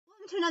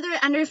to another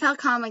Underfell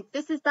comic.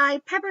 This is by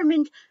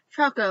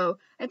peppermintchoko.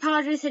 I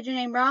apologize if I said your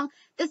name wrong.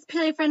 This is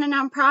purely for a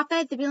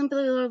non-profit. The link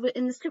below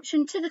in the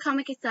description to the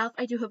comic itself.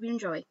 I do hope you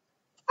enjoy.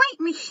 Fight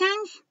me,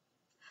 sons.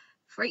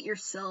 Fight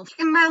yourself.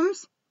 Chicken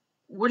bones.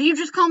 What do you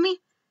just call me?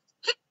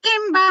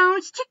 Chicken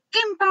bones,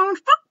 chicken bones.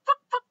 Fuck, fuck,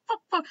 fuck,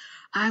 fuck, fuck.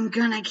 I'm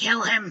gonna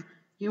kill him.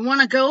 You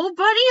wanna go,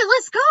 buddy?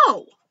 Let's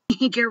go.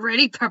 Get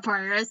ready,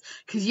 Papyrus,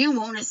 because you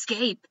won't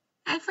escape.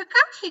 I forgot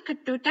he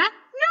could do that.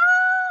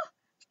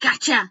 No!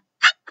 Gotcha!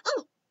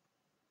 Oh.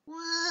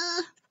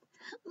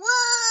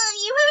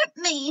 Whoa, you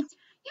hurt me.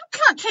 You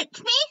can't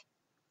hit me.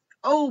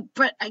 Oh,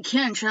 but I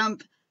can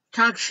jump.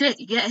 Talk shit,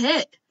 you get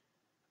hit.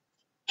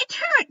 It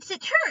hurts,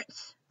 it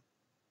hurts.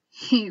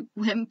 You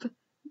wimp.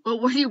 Well,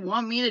 what do you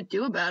want me to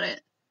do about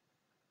it?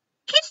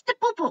 Kiss the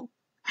boo-boo.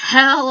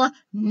 Hell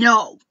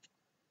no.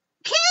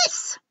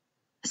 Kiss!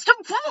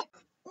 Stop.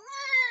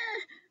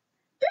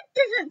 That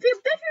doesn't feel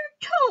better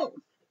at all.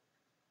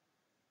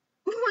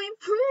 My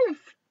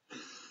proof.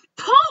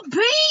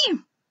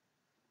 Poppy!